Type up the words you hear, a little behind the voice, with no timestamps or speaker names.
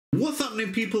What's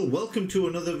happening, people? Welcome to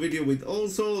another video with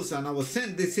Allsortzz, and I was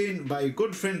sent this in by a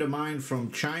good friend of mine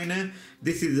from China.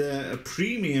 This is a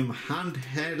premium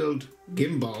handheld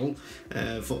gimbal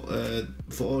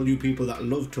for all you people that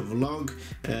love to vlog.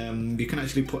 You can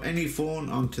actually put any phone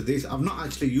onto this. I've not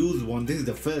actually used one. This is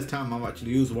the first time I've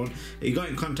actually used one. He got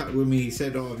in contact with me. He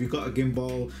said, "Oh, have you got a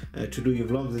gimbal to do your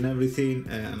vlogs and everything?"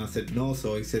 And I said no.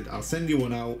 So he said, "I'll send you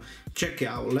one out. Check it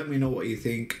out. Let me know what you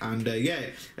think." And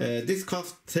this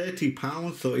costs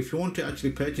 £30. So if you want to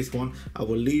actually purchase one, I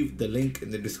will leave the link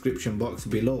in the description box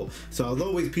below. So as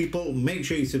always, people, make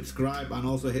sure you subscribe and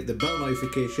also hit the bell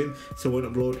notification so when I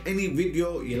upload any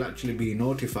video you'll actually be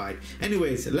notified.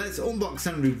 Anyways, let's unbox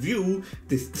and review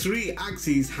this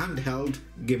 3-axis handheld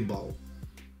gimbal.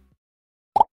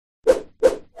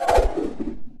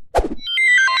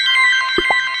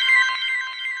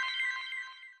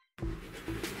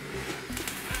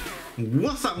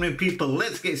 What's happening, people?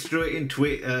 Let's get straight into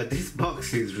it. This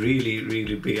box is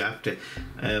really big. I have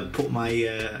to put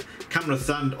my camera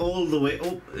stand all the way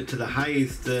up to the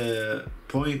highest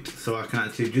point so I can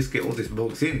actually just get all this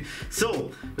box in.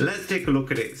 So let's take a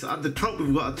look at it. So at the top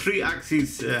we've got a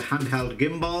 3-axis handheld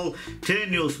gimbal.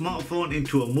 Turn your smartphone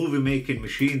into a movie making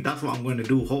machine. That's what I'm going to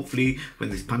do. Hopefully when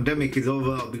this pandemic is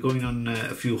over, I'll be going on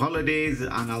a few holidays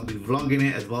and I'll be vlogging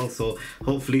it as well, so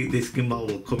hopefully this gimbal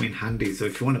will come in handy. So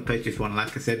if you want to purchase one,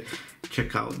 like I said,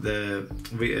 check out the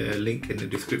link in the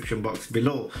description box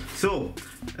below. So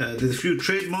there's a few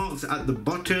trademarks at the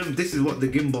bottom. This is what the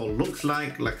gimbal looks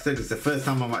like. Like I said, it's the first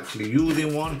time I'm actually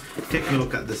using one. Taking a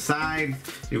look at the side,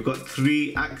 you've got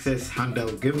 3-axis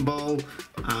handheld gimbal,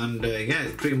 and yeah,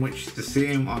 it's pretty much the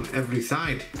same on every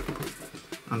side.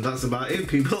 And that's about it,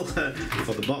 people,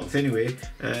 for the box anyway.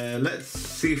 Let's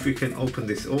see if we can open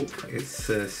this up. It's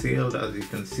sealed, as you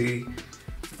can see.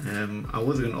 I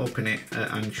was going to open it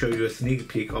and show you a sneak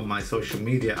peek on my social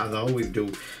media, as I always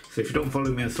do. So if you don't follow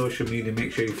me on social media,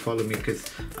 make sure you follow me, because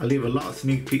I leave a lot of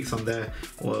sneak peeks on there,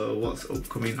 what's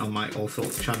upcoming on my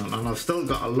Allsortz channel. And I've still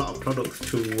got a lot of products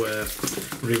to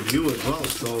review as well.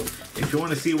 So if you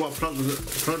want to see what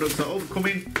products are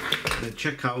upcoming, then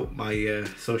check out my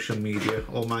social media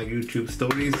or my YouTube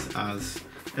stories, as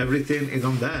everything is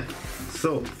on there.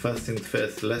 So first things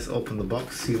first, let's open the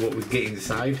box, see what we get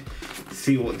inside,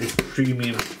 see what this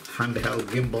premium handheld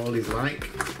gimbal is like.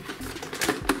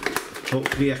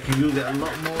 Hopefully I can use it a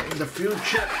lot more in the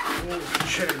future. We'll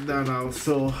check that out.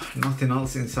 So nothing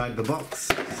else inside the box,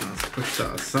 so let's push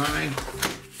that aside.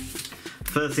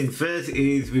 First things first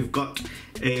is we've got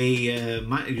a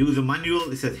user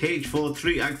manual. It says H4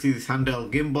 3-axis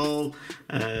handheld gimbal.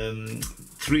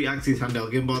 3-axis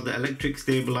handheld gimbal, the electric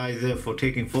stabilizer for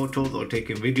taking photos or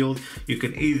taking videos. You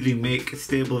can easily make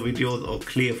stable videos or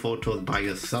clear photos by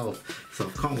yourself. So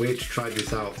I can't wait to try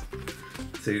this out.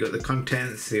 So you got the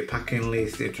contents, the packing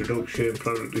list, introduction,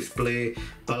 product display,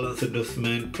 balance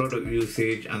adjustment, product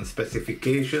usage, and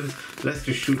specifications. Let's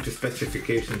just shoot to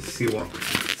specifications to see what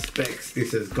specs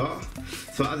this has got.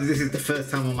 So as this is the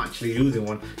first time I'm actually using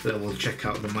one, then we'll check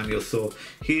out the manual. So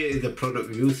here is the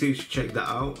product usage, check that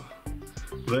out.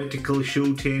 Vertical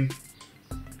shooting,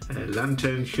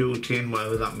 lantern shooting,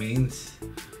 whatever that means.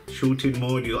 Shooting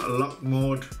mode, you got a lock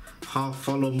mode, half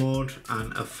follow mode,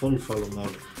 and a full follow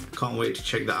mode. Can't wait to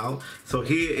check that out. So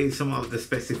here is some of the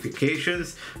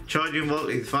specifications. Charging volt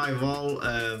is 5 volt,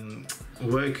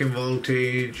 working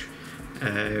voltage,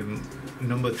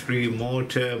 number 3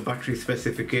 motor. Battery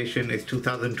specification is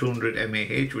 2200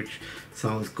 mAh, which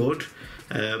sounds good.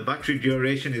 Battery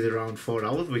duration is around 4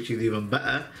 hours, which is even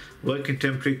better. Working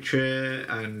temperature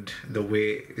and the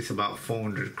weight is about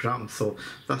 400 grams. So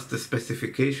that's the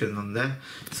specification on there.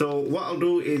 So what I'll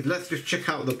do is let's just check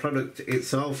out the product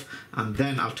itself, and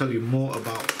then I'll tell you more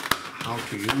about how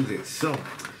to use it. So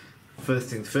first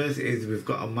things first is we've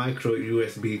got a micro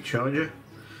USB charger,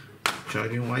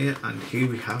 charging wire, and here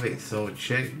we have it. So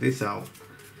check this out.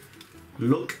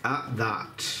 Look at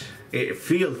that. It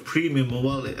feels premium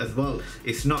as well.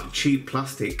 It's not cheap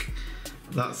plastic.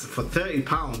 That's for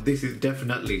 £30. This is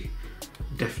definitely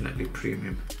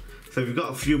premium. So we've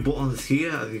got a few buttons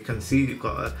here, as you can see. You've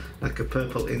got like a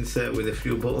purple insert with a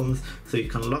few buttons, so you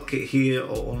can lock it here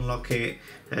or unlock it.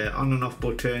 On and off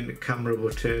button, camera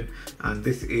button, and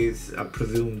this is, I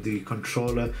presume, the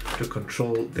controller to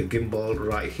control the gimbal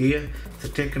right here. So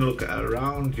taking a look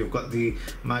around, you've got the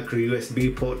micro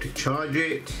USB port to charge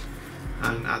it,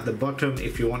 and at the bottom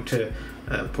if you want to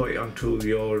put it onto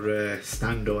your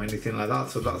stand or anything like that.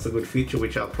 So that's a good feature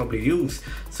which I'll probably use.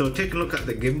 So take a look at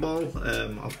the gimbal.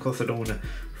 Of course I don't want to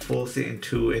force it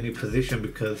into any position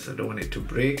because I don't want it to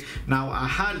break. Now I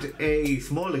had a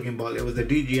smaller gimbal. It was a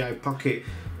DJI Pocket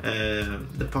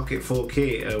the Pocket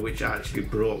 4K, which actually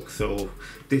broke, so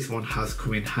this one has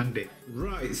come in handy.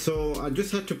 Right, so I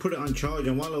just had to put it on charge,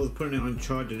 and while I was putting it on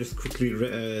charge I just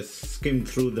quickly skimmed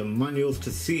through the manuals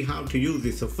to see how to use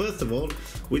this. So first of all,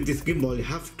 with this gimbal you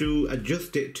have to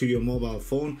adjust it to your mobile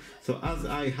phone. So as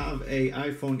I have a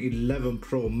iPhone 11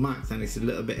 Pro Max and it's a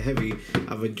little bit heavy,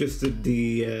 I've adjusted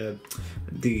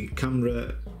the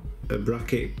camera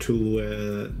bracket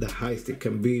to the highest it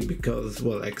can be, because,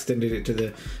 well, extended it to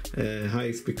the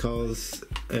highest because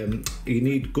you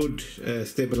need good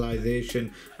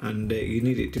stabilization, and you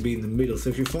need it to be in the middle. So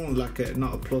if your phone's like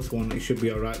not a plus one, it should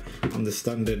be alright on the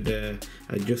standard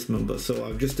adjustment. But so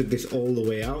I've adjusted this all the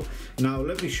way out. Now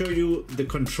let me show you the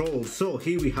controls. So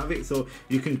here we have it. So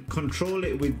you can control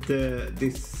it with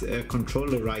this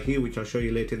controller right here, which I'll show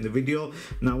you later in the video.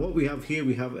 Now what we have here,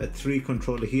 we have a 3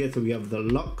 controller here. So we have the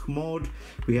lock mode,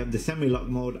 we have the semi-lock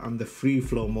mode, and the free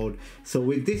flow mode. So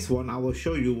with this one I will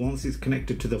show you, once it's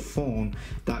connected to the phone,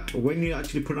 that when you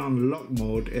actually put on lock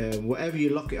mode, whatever you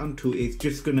lock it onto, it's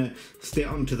just gonna stay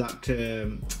onto that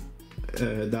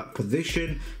that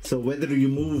position. So whether you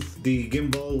move the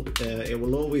gimbal, it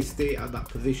will always stay at that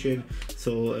position.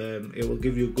 So it will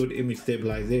give you good image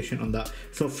stabilization on that.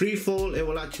 So free fall, it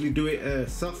will actually do it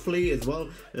softly as well.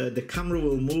 The camera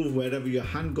will move wherever your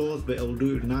hand goes, but it will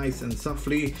do it nice and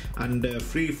softly. And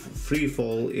free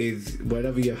fall is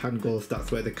wherever your hand goes,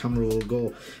 that's where the camera will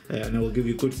go, and it will give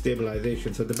you good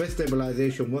stabilization. So the best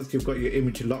stabilization, once you've got your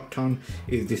image locked on,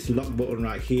 is this lock button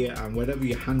right here, and wherever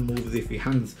your hand moves, if your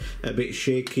hand's a bit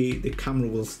shaky, the camera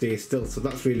will stay still. So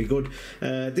that's really good.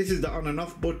 This is the on and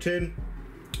off button.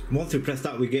 Once we press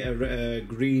that, we get a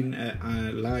green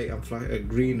light, and a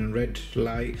green and red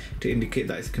light to indicate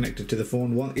that it's connected to the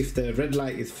phone. If the red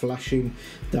light is flashing,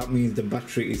 that means the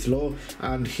battery is low.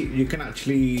 And you can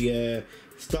actually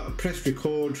press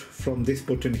record from this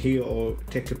button here, or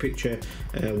take a picture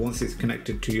once it's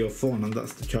connected to your phone, and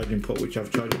that's the charging port, which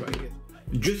I've charged right here.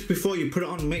 Just before you put it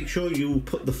on, make sure you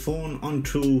put the phone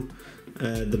onto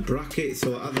the bracket.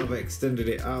 So as I've extended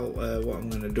it out, what I'm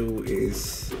going to do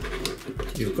is,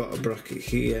 you've got a bracket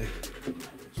here.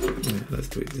 Let's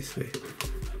do it this way,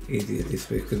 easier this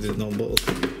way, because there's no buttons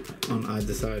on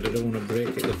either side. I don't want to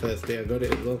break it the first day I got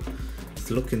it as well.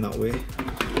 It's looking that way.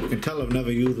 You can tell I've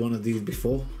never used one of these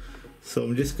before. So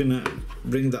I'm just going to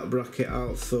bring that bracket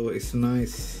out so it's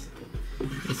nice.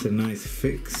 It's a nice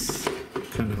fix.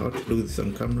 Kind of hard to do this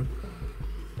on camera.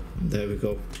 There we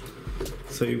go.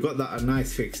 So you've got that a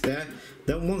nice fix there.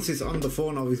 Then once it's on the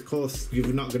phone, of course you're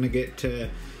not going to get the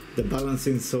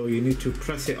balancing, so you need to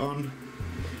press it on,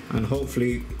 and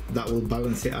hopefully that will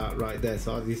balance it out right there.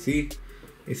 So as you see,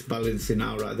 it's balancing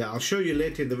out right there. I'll show you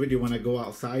later in the video when I go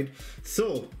outside.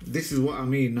 So this is what I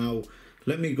mean. Now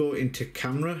let me go into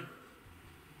camera,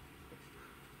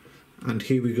 and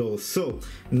here we go. So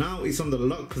now it's on the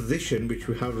lock position, which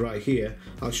we have right here.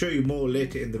 I'll show you more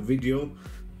later in the video.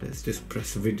 Let's just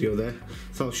press video there.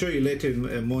 So I'll show you later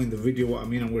more in the video what I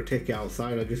mean. I'm going to take it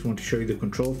outside. I just want to show you the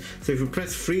controls. So if you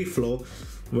press free flow,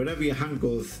 wherever your hand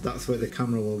goes, that's where the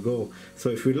camera will go. So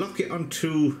if we lock it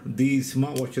onto these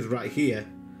smartwatches right here,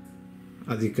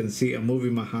 as you can see, I'm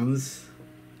moving my hands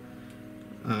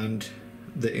and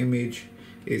the image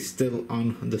is still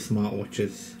on the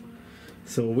smartwatches.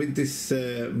 So with this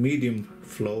medium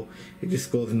flow, it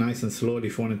just goes nice and slowly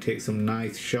if you want to take some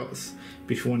nice shots.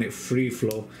 But if you want it free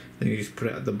flow, then you just put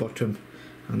it at the bottom,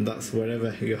 and that's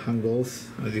wherever your hand goes.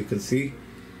 As you can see,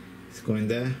 it's going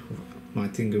there. My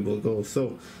finger will go.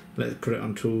 So let's put it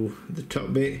onto the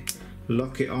top bit,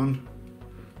 lock it on,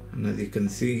 and as you can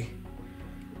see,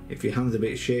 if your hand's a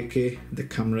bit shaky, the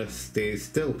camera stays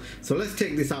still. So let's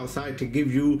take this outside to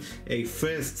give you a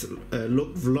first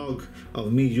look vlog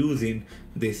of me using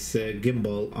this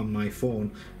gimbal on my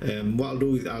phone. What I'll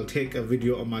do is I'll take a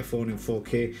video on my phone in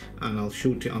 4K and I'll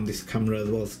shoot it on this camera as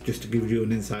well, just to give you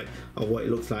an insight of what it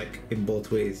looks like in both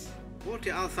ways. Brought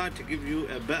it outside to give you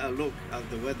a better look, as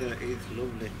the weather is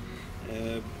lovely.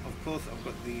 Of course I've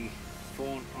got the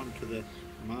phone onto the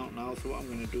mount now, so what I'm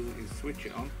going to do is switch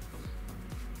it on.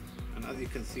 And as you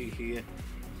can see here,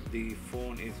 the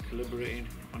phone is calibrating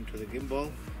onto the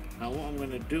gimbal. Now what I'm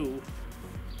going to do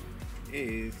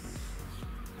is,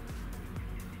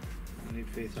 I need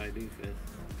Face ID first.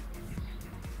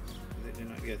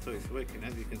 Yeah, so it's working,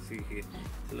 as you can see here.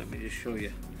 So let me just show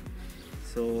you.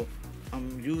 So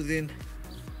I'm using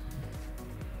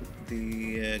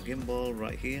the gimbal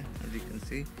right here, as you can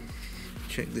see.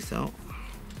 Check this out.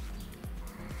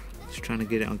 Just trying to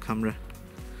get it on camera.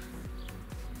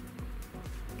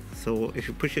 So if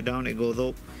you push it down, it goes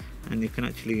up, and you can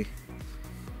actually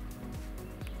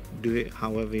do it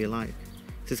however you like.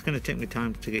 So it's going to take me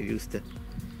time to get used to.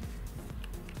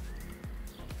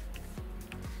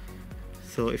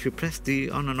 So if you press the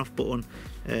on and off button,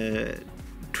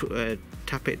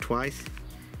 tap it twice,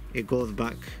 it goes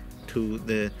back to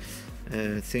the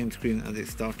same screen as it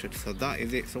started. So that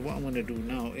is it. So what I'm going to do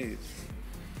now is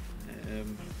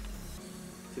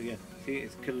so yeah, see,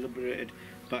 it's calibrated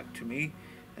back to me.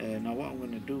 Now what I'm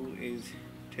going to do is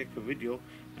take a video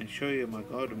and show you my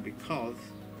garden, because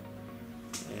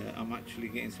I'm actually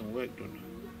getting some work done.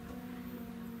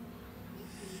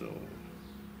 So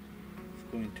let's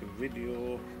go into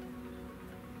video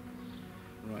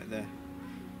right there.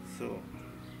 So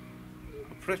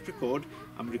I press record.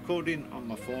 I'm recording on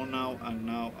my phone now, and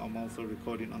now I'm also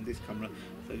recording on this camera.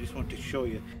 So I just want to show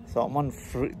you. So I'm on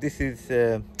this is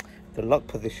the lock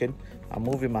position. I'm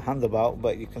moving my hand about,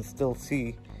 but you can still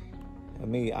see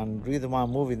me, and the reason why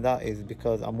I'm moving that is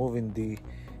because I'm moving the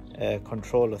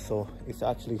controller, so it's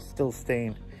actually still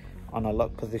staying on a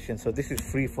lock position. So this is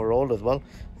free for all as well.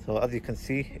 So as you can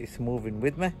see, it's moving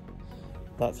with me.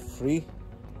 That's free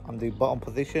on the bottom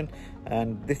position,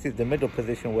 and this is the middle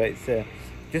position where it's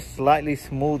just slightly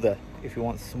smoother if you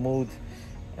want smooth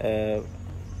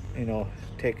you know,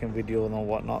 taking video and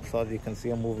whatnot. So as you can see,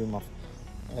 I'm moving my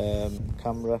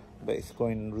camera, but it's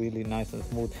going really nice and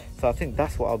smooth. So I think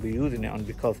that's what I'll be using it on,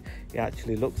 because it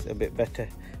actually looks a bit better.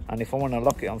 And if I want to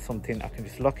lock it on something, I can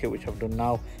just lock it, which I've done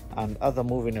now. And as I'm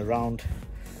moving around,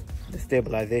 the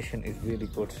stabilization is really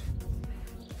good.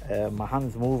 My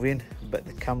hand's moving, but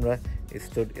the camera is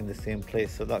stood in the same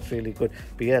place, so that's really good.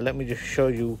 But yeah, let me just show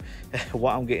you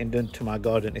what I'm getting done to my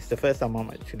garden. It's the first time I'm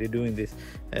actually doing this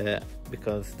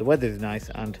because the weather is nice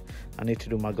and I need to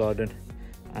do my garden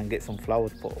and get some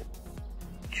flowers put up.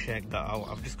 Check that out.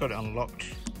 I've just got it unlocked.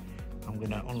 I'm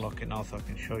gonna unlock it now so I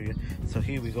can show you. So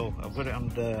here we go. I've got it on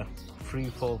the free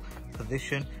fall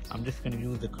position. I'm just gonna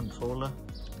use the controller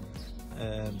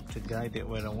to guide it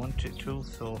where I want it to.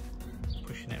 So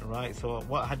pushing it right. So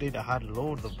what I did, I had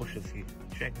loads of bushes here.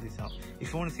 Check this out.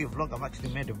 If you want to see a vlog, I've actually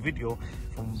made a video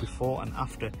from before and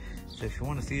after. So if you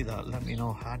want to see that, let me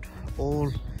know. I had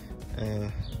all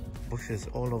bushes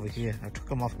all over here. I took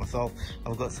them off myself.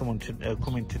 I've got someone to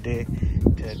come in today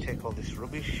to take all this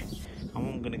rubbish, and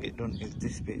what I'm going to get done is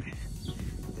this bit,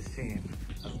 the same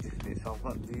as this bit. So I've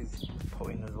got these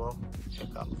put in as well. Check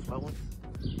out the flowers,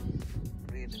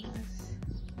 really nice.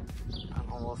 And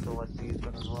I've also got these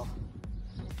done as well.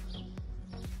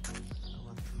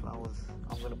 The flowers,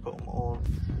 I'm going to put them all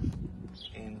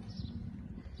in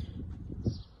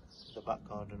the back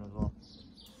garden as well.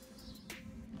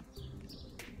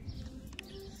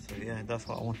 So yeah, that's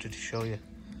what I wanted to show you.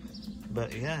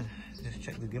 But yeah, just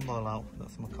check the gimbal out.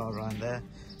 That's my car around there.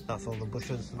 That's all the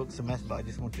bushes. Looks a mess, but I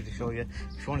just wanted to show you.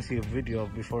 If you want to see a video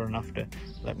of before and after,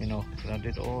 let me know, because I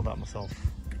did all that myself.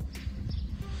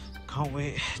 Can't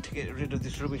wait to get rid of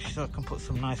this rubbish so I can put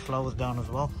some nice flowers down as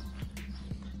well.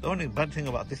 The only bad thing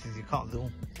about this is you can't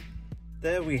zoom.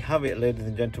 There we have it, ladies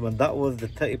and gentlemen. That was the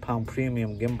 £30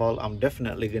 premium gimbal. I'm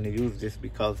definitely going to use this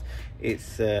because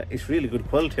it's really good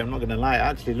quality. I'm not going to lie, I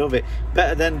actually love it.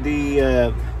 Better than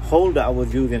the holder I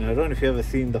was using. I don't know if you've ever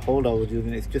seen the holder I was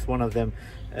using. It's just one of them,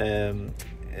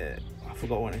 I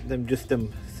forgot one of them, just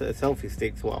them selfie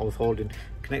sticks what I was holding,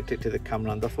 connected to the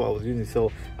camera, and that's what I was using.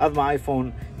 So as my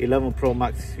iPhone 11 Pro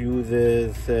Max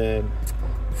uses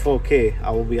 4K, I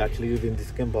will be actually using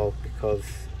this gimbal because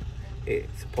it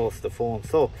supports the phone.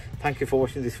 So thank you for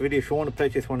watching this video. If you want to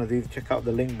purchase one of these, check out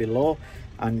the link below.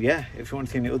 And yeah, if you want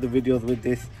to see any other videos with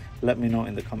this, let me know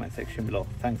in the comment section below.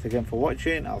 Thanks again for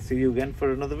watching. I'll see you again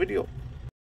for another video.